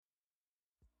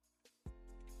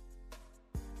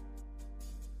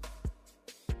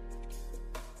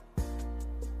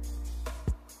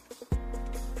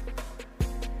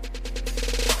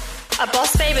A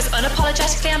boss babe is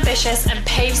unapologetically ambitious and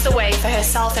paves the way for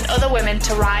herself and other women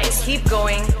to rise. Keep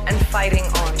going and fighting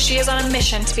on. She is on a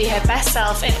mission to be her best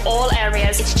self in all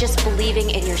areas. It's just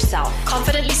believing in yourself.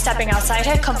 Confidently stepping outside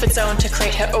her comfort zone to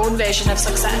create her own version of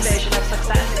success.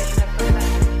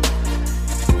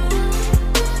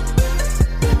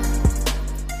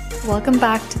 Welcome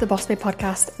back to the Boss Babe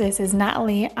podcast. This is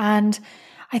Natalie, and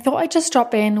I thought I'd just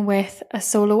drop in with a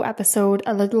solo episode,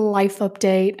 a little life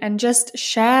update, and just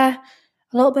share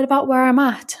a little bit about where I'm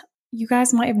at. You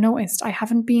guys might have noticed I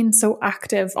haven't been so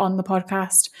active on the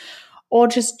podcast, or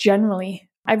just generally.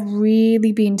 I've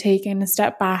really been taking a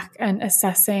step back and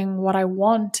assessing what I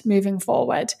want moving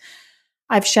forward.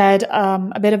 I've shared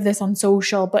a bit of this on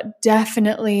social, but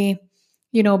definitely,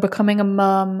 becoming a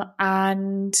mum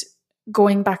and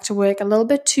going back to work a little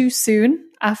bit too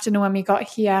soon after Noemi got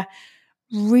here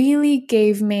really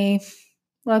gave me,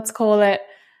 let's call it,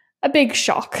 a big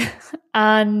shock.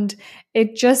 And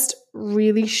it just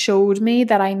really showed me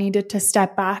that I needed to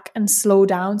step back and slow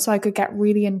down so I could get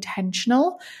really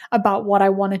intentional about what I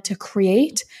wanted to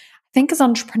create. I think as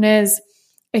entrepreneurs,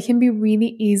 it can be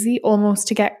really easy almost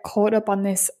to get caught up on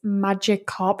this magic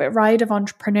carpet ride of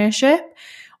entrepreneurship.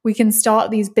 We can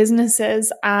start these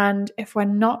businesses, and if we're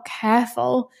not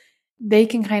careful, they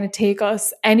can kind of take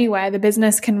us anywhere. The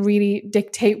business can really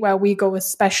dictate where we go,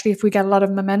 especially if we get a lot of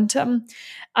momentum.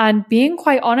 And being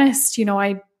quite honest,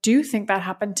 I do think that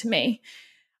happened to me.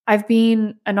 I've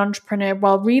been an entrepreneur,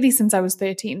 really since I was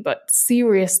 13, but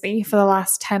seriously for the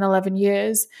last 10, 11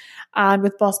 years, and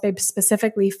with Boss Babe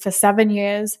specifically for 7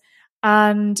 years.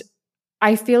 And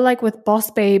I feel like with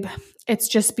Boss Babe, it's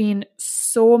just been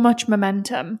so much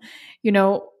momentum.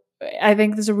 I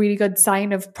think there's a really good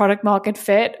sign of product market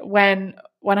fit when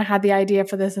I had the idea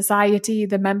for the society,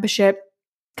 the membership,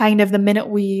 kind of the minute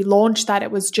we launched that, it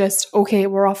was just, okay,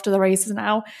 we're off to the races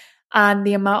now. And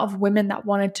the amount of women that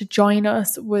wanted to join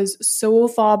us was so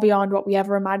far beyond what we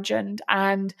ever imagined.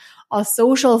 And our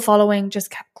social following just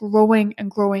kept growing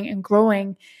and growing and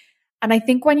growing. And I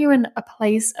think when you're in a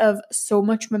place of so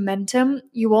much momentum,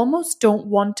 you almost don't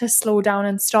want to slow down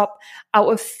and stop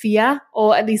out of fear,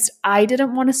 or at least I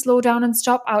didn't want to slow down and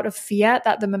stop out of fear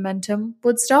that the momentum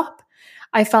would stop.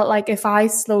 I felt like if I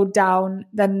slowed down,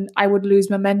 then I would lose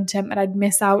momentum and I'd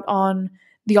miss out on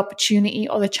the opportunity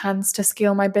or the chance to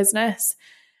scale my business.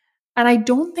 And I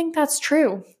don't think that's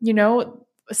true.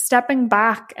 Stepping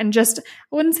back and I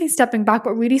wouldn't say stepping back,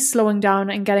 but really slowing down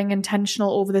and getting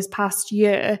intentional over this past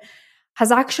year has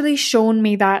actually shown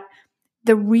me that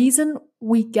the reason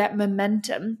we get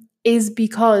momentum is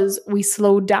because we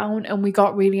slowed down and we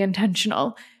got really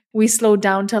intentional. We slowed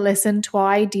down to listen to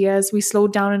our ideas. We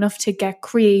slowed down enough to get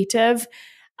creative.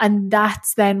 And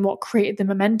that's then what created the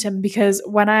momentum. Because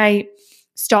when I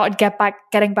started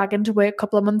getting back into work a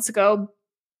couple of months ago,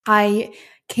 I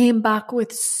came back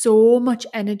with so much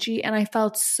energy and I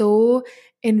felt so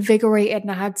invigorated and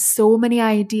I had so many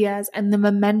ideas, and the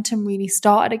momentum really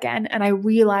started again. And I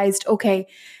realized, okay,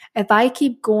 if I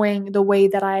keep going the way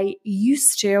that I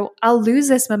used to, I'll lose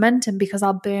this momentum because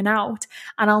I'll burn out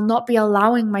and I'll not be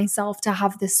allowing myself to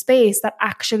have the space that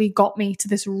actually got me to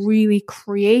this really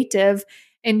creative,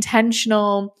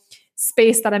 intentional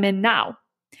space that I'm in now.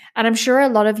 And I'm sure a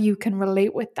lot of you can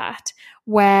relate with that,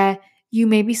 where you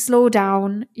maybe slow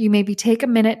down, you maybe take a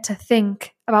minute to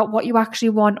think about what you actually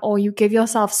want, or you give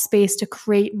yourself space to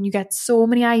create and you get so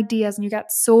many ideas and you get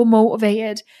so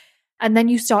motivated, and then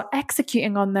you start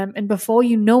executing on them. And before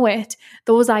you know it,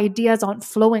 those ideas aren't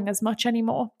flowing as much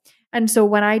anymore. And so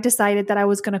when I decided that I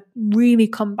was going to really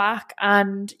come back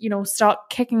and, start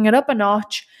kicking it up a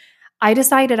notch, I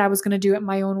decided I was going to do it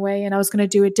my own way and I was going to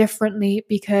do it differently,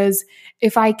 because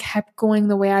if I kept going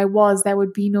the way I was, there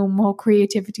would be no more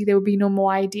creativity. There would be no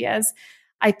more ideas.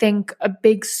 I think a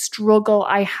big struggle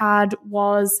I had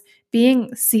was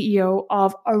being CEO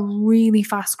of a really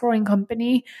fast growing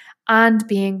company and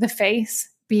being the face,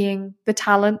 being the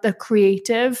talent, the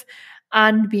creative,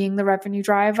 and being the revenue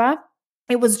driver.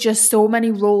 It was just so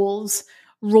many roles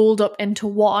rolled up into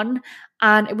one.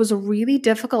 And it was really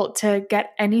difficult to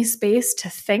get any space to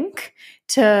think,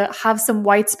 to have some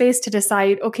white space to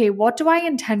decide, okay, what do I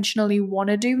intentionally want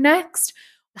to do next?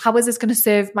 How is this going to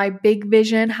serve my big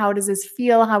vision? How does this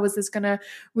feel? How is this going to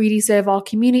really serve our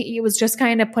community? It was just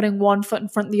kind of putting one foot in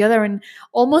front of the other and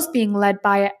almost being led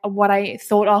by what I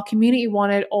thought our community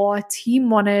wanted or our team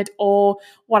wanted or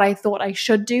what I thought I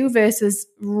should do versus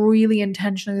really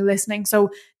intentionally listening. So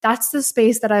that's the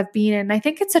space that I've been in. I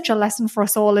think it's such a lesson for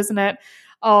us all, isn't it?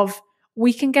 Of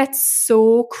we can get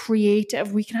so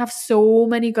creative. We can have so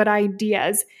many good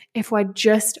ideas if we're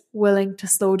just willing to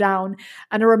slow down.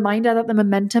 And a reminder that the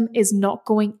momentum is not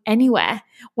going anywhere.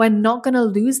 We're not going to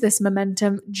lose this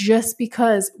momentum just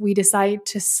because we decide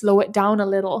to slow it down a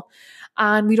little.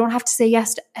 And we don't have to say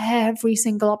yes to every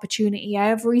single opportunity,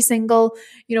 every single,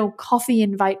 coffee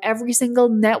invite, every single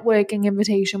networking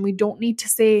invitation. We don't need to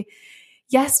say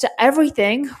yes to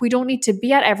everything. We don't need to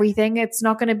be at everything. It's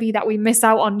not going to be that we miss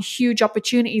out on huge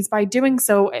opportunities by doing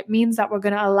so. It means that we're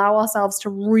going to allow ourselves to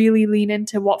really lean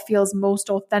into what feels most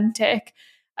authentic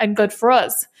and good for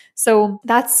us. So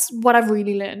that's what I've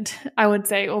really learned, I would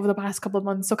say, over the past couple of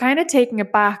months. So kind of taking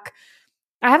it back,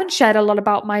 I haven't shared a lot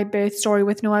about my birth story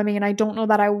with Noemi, and I don't know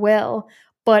that I will,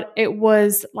 but it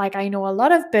was like, I know a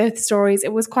lot of birth stories.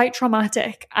 It was quite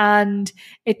traumatic, and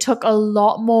it took a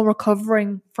lot more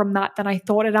recovering from that than I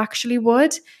thought it actually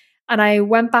would. And I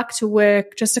went back to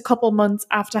work just a couple months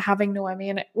after having Noemi,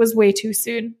 and it was way too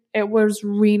soon. It was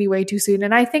really way too soon.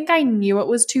 And I think I knew it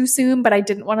was too soon, but I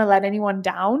didn't want to let anyone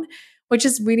down, which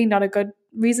is really not a good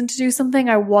reason to do something.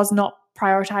 I was not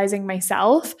prioritizing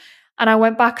myself. And I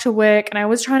went back to work, and I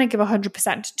was trying to give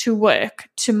 100% to work,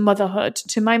 to motherhood,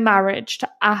 to my marriage, to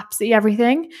absolutely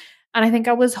everything. And I think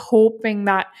I was hoping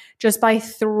that just by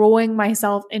throwing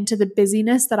myself into the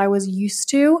busyness that I was used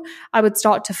to, I would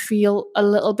start to feel a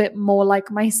little bit more like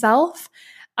myself.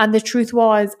 And the truth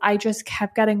was, I just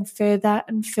kept getting further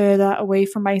and further away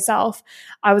from myself.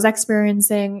 I was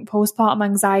experiencing postpartum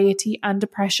anxiety and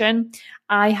depression.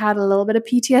 I had a little bit of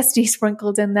PTSD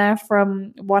sprinkled in there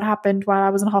from what happened while I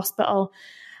was in hospital.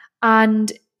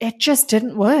 And it just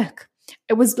didn't work.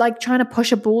 It was like trying to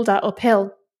push a boulder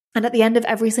uphill. And at the end of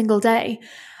every single day,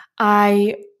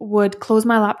 I would close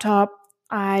my laptop.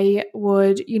 I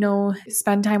would,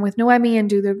 spend time with Noemi and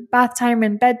do the bath time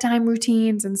and bedtime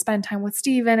routines and spend time with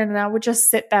Stephen. And I would just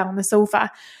sit there on the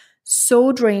sofa,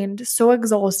 so drained, so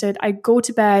exhausted. I'd go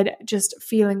to bed just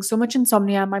feeling so much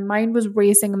insomnia. My mind was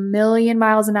racing a million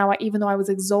miles an hour, even though I was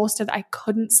exhausted. I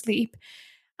couldn't sleep.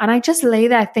 And I just lay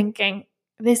there thinking,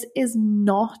 this is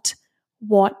not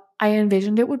what I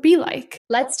envisioned it would be like.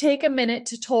 Let's take a minute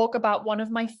to talk about one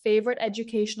of my favorite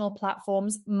educational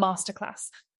platforms, Masterclass.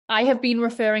 I have been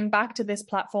referring back to this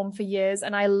platform for years,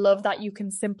 and I love that you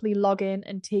can simply log in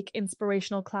and take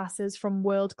inspirational classes from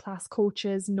world-class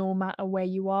coaches no matter where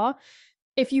you are.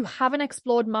 If you haven't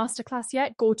explored Masterclass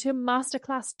yet, go to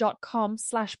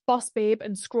masterclass.com/bossbabe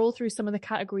and scroll through some of the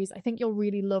categories. I think you'll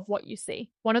really love what you see.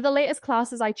 One of the latest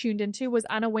classes I tuned into was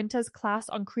Anna Wintour's class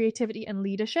on creativity and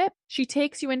leadership. She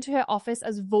takes you into her office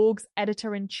as Vogue's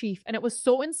editor-in-chief, and it was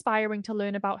so inspiring to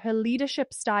learn about her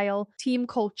leadership style, team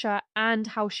culture, and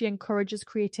how she encourages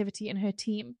creativity in her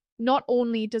team. Not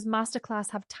only does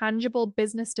Masterclass have tangible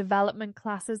business development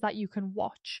classes that you can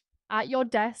watch at your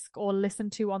desk or listen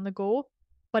to on the go,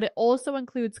 but it also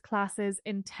includes classes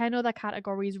in 10 other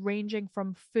categories ranging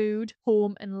from food,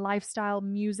 home and lifestyle,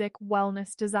 music,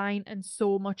 wellness, design, and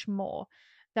so much more.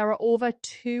 There are over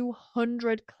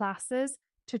 200 classes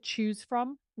to choose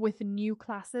from, with new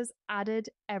classes added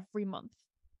every month.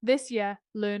 This year,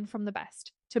 learn from the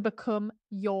best to become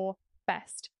your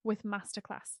best with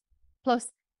Masterclass.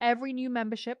 Plus, every new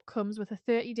membership comes with a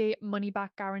 30-day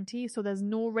money-back guarantee, so there's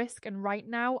no risk. And right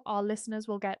now, our listeners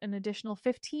will get an additional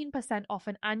 15% off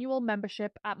an annual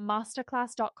membership at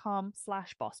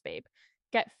masterclass.com/bossbabe.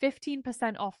 Get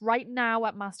 15% off right now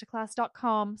at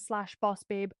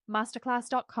masterclass.com/bossbabe,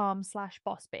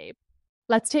 masterclass.com/bossbabe.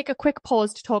 Let's take a quick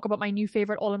pause to talk about my new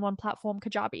favorite all-in-one platform,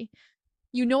 Kajabi.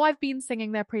 You know I've been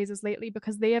singing their praises lately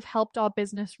because they have helped our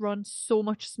business run so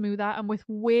much smoother and with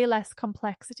way less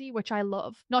complexity, which I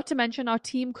love. Not to mention our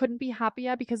team couldn't be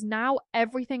happier because now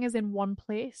everything is in one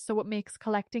place, so it makes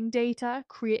collecting data,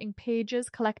 creating pages,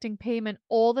 collecting payment,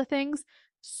 all the things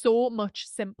so much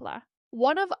simpler.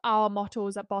 One of our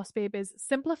mottos at Boss Babe is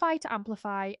simplify to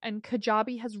amplify, and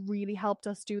Kajabi has really helped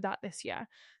us do that this year.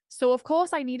 So of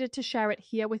course I needed to share it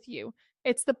here with you.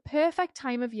 It's the perfect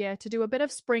time of year to do a bit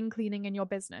of spring cleaning in your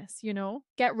business,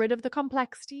 Get rid of the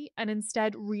complexity and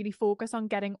instead really focus on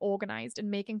getting organized and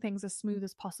making things as smooth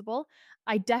as possible.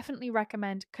 I definitely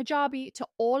recommend Kajabi to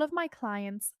all of my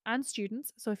clients and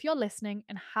students. So if you're listening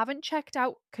and haven't checked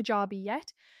out Kajabi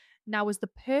yet, now is the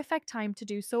perfect time to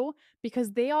do so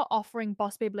because they are offering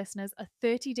Boss Babe listeners a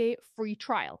 30-day free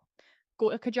trial. Go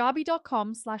to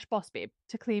kajabi.com/bossbabe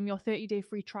to claim your 30-day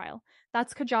free trial.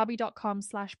 That's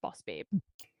kajabi.com/bossbabe.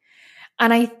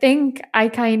 And I think I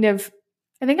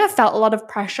felt a lot of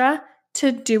pressure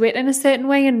to do it in a certain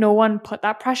way, and no one put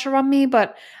that pressure on me,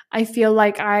 but I feel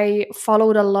like I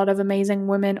followed a lot of amazing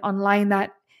women online that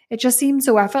it just seemed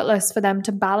so effortless for them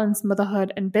to balance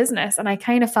motherhood and business. And I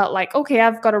kind of felt like, okay,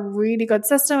 I've got a really good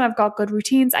system. I've got good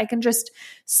routines. I can just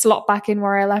slot back in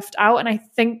where I left out. And I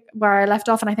think where I left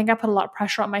off, and I think I put a lot of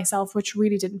pressure on myself, which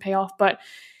really didn't pay off, but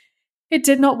it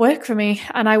did not work for me.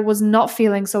 And I was not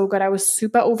feeling so good. I was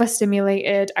super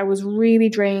overstimulated. I was really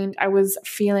drained. I was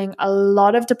feeling a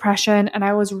lot of depression, and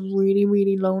I was really,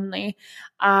 really lonely.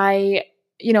 I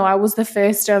was the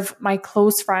first of my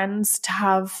close friends to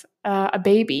have a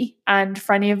baby. And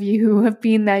for any of you who have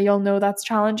been there, you'll know that's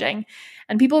challenging.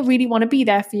 And people really want to be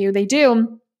there for you. They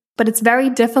do. But it's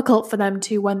very difficult for them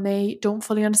to when they don't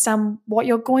fully understand what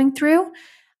you're going through.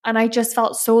 And I just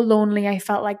felt so lonely. I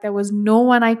felt like there was no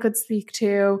one I could speak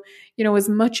to. As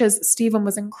much as Stephen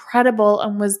was incredible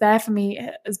and was there for me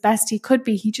as best he could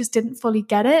be, he just didn't fully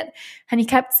get it. And he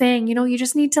kept saying, you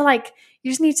just need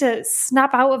to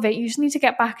snap out of it. You just need to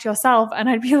get back to yourself. And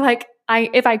I'd be like,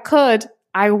 if I could,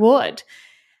 I would.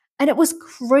 And it was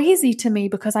crazy to me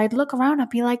because I'd look around, I'd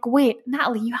be like, wait,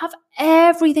 Natalie, you have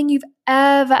everything you've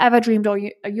ever dreamed of.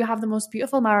 You have the most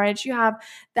beautiful marriage. You have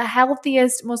the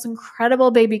healthiest, most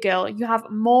incredible baby girl. You have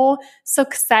more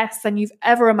success than you've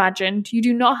ever imagined. You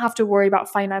do not have to worry about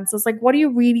finances. Like, what do you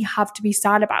really have to be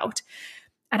sad about?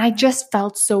 And I just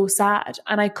felt so sad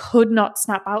and I could not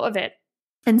snap out of it.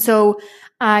 And so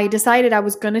I decided I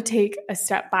was going to take a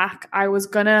step back. I was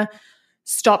going to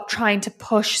stop trying to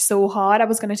push so hard. I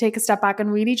was going to take a step back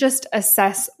and really just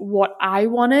assess what I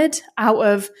wanted out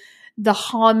of the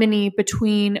harmony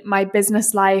between my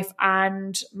business life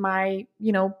and my,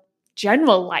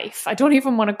 general life. I don't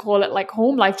even want to call it like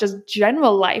home life, just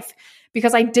general life,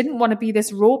 because I didn't want to be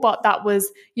this robot that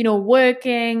was,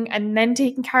 working and then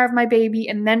taking care of my baby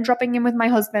and then dropping in with my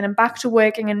husband and back to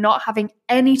working and not having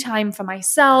any time for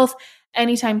myself,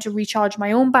 any time to recharge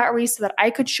my own batteries so that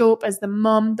I could show up as the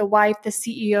mom, the wife, the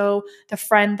CEO, the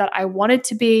friend that I wanted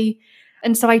to be.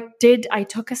 And so I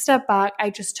took a step back. I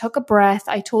just took a breath.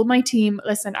 I told my team,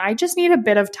 listen, I just need a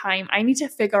bit of time. I need to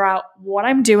figure out what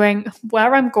I'm doing,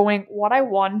 where I'm going, what I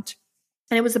want.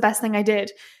 And it was the best thing I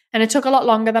did. And it took a lot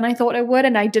longer than I thought it would.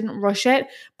 And I didn't rush it,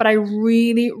 but I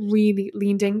really, really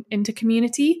leaned into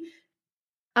community.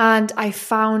 And I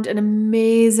found an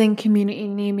amazing community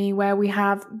near me where we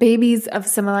have babies of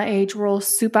similar age. We're all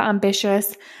super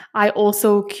ambitious. I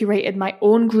also curated my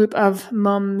own group of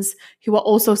mums who are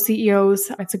also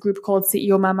CEOs. It's a group called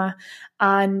CEO Mama.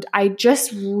 And I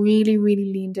just really,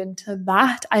 really leaned into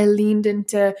that. I leaned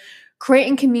into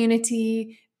creating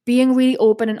community, being really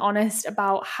open and honest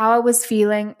about how I was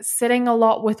feeling, sitting a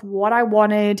lot with what I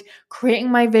wanted, creating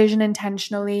my vision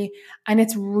intentionally. And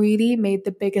it's really made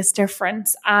the biggest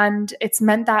difference. And it's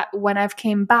meant that when I've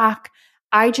came back,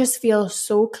 I just feel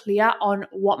so clear on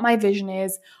what my vision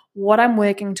is, what I'm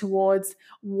working towards,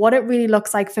 what it really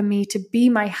looks like for me to be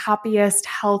my happiest,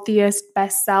 healthiest,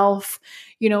 best self,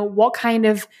 what kind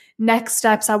of next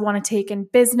steps I want to take in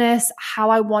business, how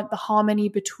I want the harmony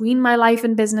between my life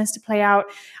and business to play out.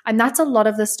 And that's a lot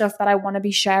of the stuff that I want to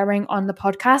be sharing on the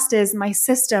podcast is my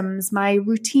systems, my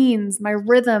routines, my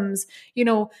rhythms,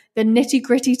 the nitty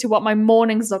gritty to what my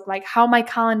mornings look like, how my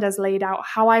calendar's laid out,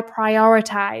 how I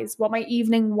prioritize, what my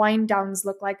evening wind downs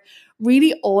look like.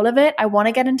 Really all of it. I want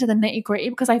to get into the nitty gritty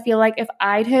because I feel like if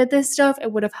I'd heard this stuff,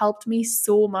 it would have helped me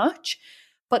so much.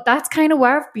 But that's kind of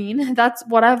where I've been. That's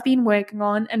what I've been working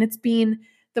on. And it's been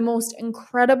the most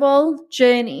incredible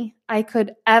journey I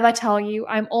could ever tell you.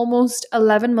 I'm almost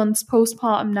 11 months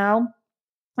postpartum now,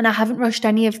 and I haven't rushed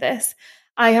any of this.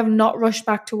 I have not rushed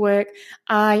back to work.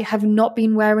 I have not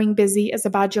been wearing busy as a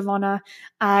badge of honor.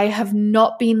 I have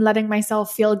not been letting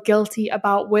myself feel guilty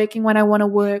about working when I want to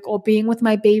work or being with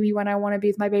my baby when I want to be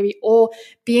with my baby or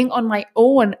being on my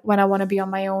own when I want to be on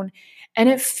my own. And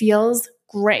it feels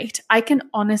great. I can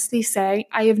honestly say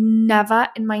I have never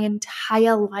in my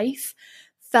entire life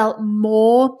felt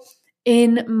more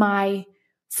in my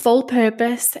full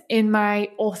purpose, in my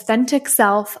authentic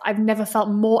self. I've never felt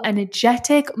more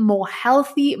energetic, more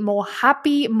healthy, more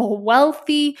happy, more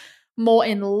wealthy, more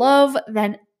in love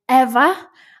than ever.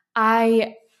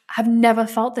 I have never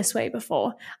felt this way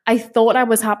before. I thought I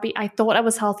was happy. I thought I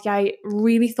was healthy. I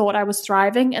really thought I was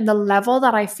thriving. And the level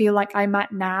that I feel like I'm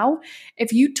at now,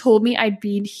 if you told me I'd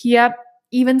been here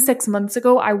even 6 months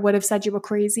ago, I would have said you were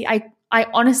crazy. I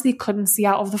honestly couldn't see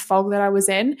out of the fog that I was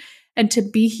in. And to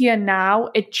be here now,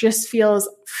 it just feels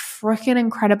freaking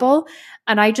incredible.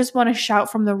 And I just want to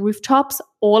shout from the rooftops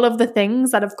all of the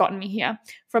things that have gotten me here,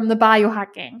 from the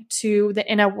biohacking to the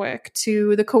inner work,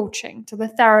 to the coaching, to the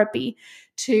therapy,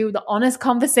 to the honest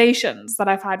conversations that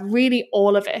I've had, really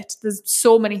all of it. There's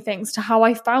so many things, to how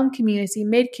I found community,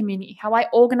 made community, how I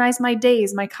organize my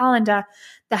days, my calendar,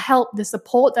 the help, the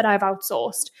support that I've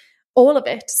outsourced, all of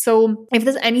it. So if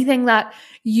there's anything that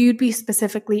you'd be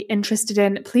specifically interested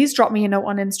in, please drop me a note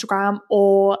on Instagram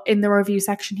or in the review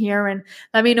section here and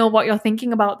let me know what you're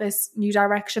thinking about this new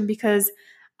direction, because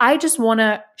I just want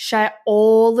to share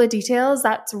all the details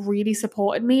that's really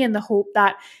supported me in the hope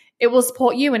that it will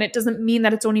support you. And it doesn't mean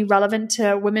that it's only relevant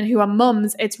to women who are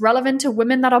mums. It's relevant to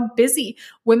women that are busy,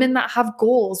 women that have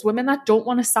goals, women that don't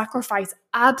want to sacrifice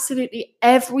absolutely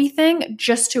everything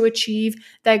just to achieve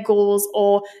their goals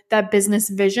or their business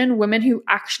vision, women who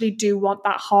actually do want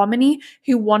that harmony,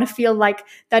 who want to feel like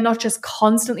they're not just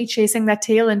constantly chasing their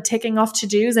tail and ticking off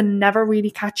to-dos and never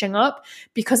really catching up,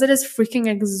 because it is freaking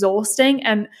exhausting.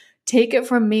 And take it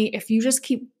from me, if you just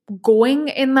keep going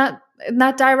in that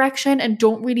direction and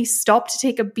don't really stop to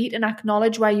take a beat and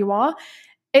acknowledge where you are,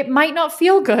 it might not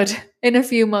feel good in a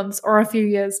few months or a few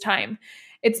years' time.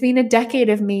 It's been a decade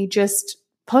of me just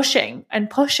pushing and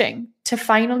pushing to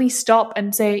finally stop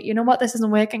and say, you know what, this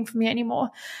isn't working for me anymore.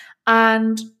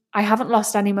 And I haven't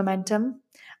lost any momentum.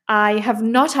 I have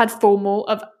not had FOMO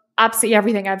of absolutely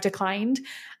everything I've declined.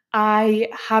 I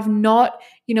have not,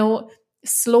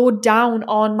 slowed down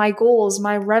on my goals.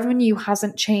 My revenue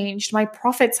hasn't changed. My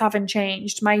profits haven't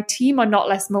changed. My team are not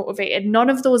less motivated. None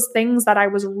of those things that I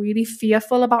was really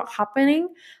fearful about happening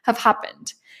have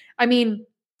happened. I mean,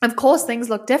 of course,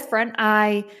 things look different.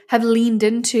 I have leaned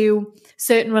into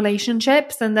certain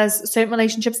relationships, and there's certain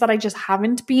relationships that I just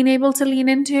haven't been able to lean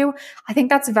into. I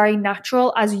think that's very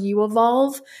natural. As you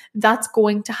evolve, that's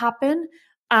going to happen.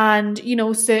 And,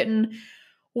 certain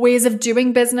ways of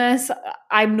doing business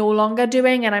I'm no longer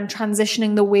doing, and I'm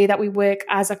transitioning the way that we work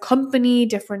as a company,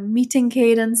 different meeting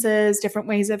cadences, different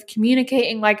ways of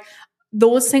communicating. Like,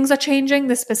 those things are changing,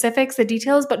 the specifics, the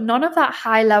details, but none of that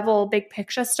high level, big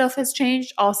picture stuff has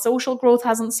changed. Our social growth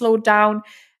hasn't slowed down.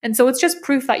 And so it's just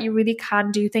proof that you really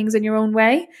can do things in your own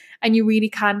way, and you really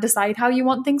can decide how you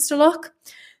want things to look.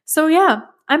 So yeah,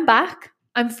 I'm back.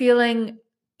 I'm feeling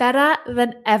better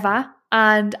than ever.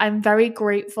 And I'm very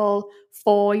grateful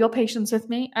for your patience with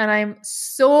me. And I'm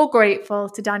so grateful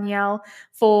to Danielle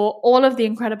for all of the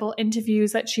incredible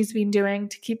interviews that she's been doing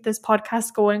to keep this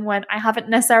podcast going when I haven't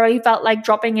necessarily felt like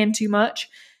dropping in too much.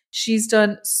 She's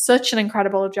done such an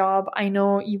incredible job. I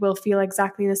know you will feel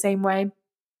exactly the same way.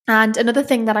 And another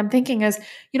thing that I'm thinking is,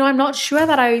 I'm not sure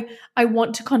that I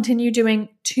want to continue doing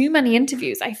too many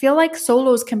interviews. I feel like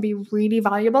solos can be really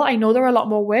valuable. I know they're a lot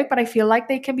more work, but I feel like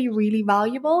they can be really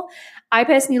valuable. I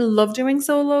personally love doing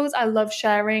solos. I love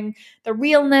sharing the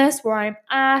realness, where I'm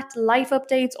at, life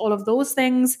updates, all of those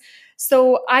things.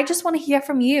 So I just want to hear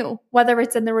from you, whether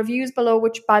it's in the reviews below,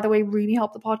 which by the way really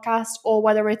help the podcast, or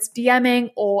whether it's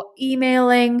DMing or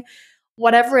emailing.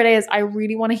 Whatever it is, I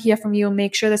really want to hear from you and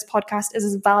make sure this podcast is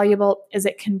as valuable as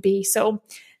it can be. So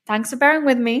thanks for bearing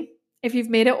with me. If you've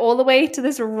made it all the way to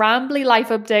this rambly life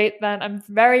update, then I'm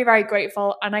very, very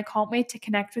grateful. And I can't wait to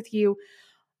connect with you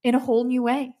in a whole new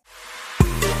way.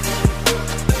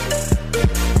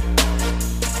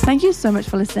 Thank you so much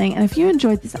for listening. And if you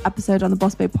enjoyed this episode on the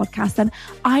Boss Babe podcast, then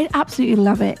I'd absolutely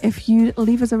love it if you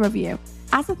leave us a review.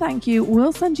 As a thank you,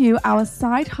 we'll send you our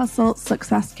Side Hustle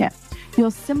Success Kit,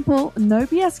 your simple, no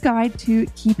BS guide to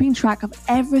keeping track of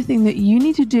everything that you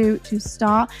need to do to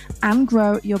start and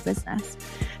grow your business.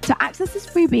 To access this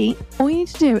freebie, all you need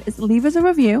to do is leave us a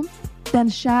review, then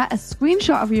share a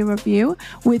screenshot of your review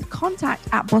with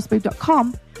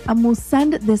contact@bossbabe.com, and we'll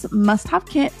send this must-have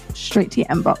kit straight to your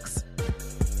inbox.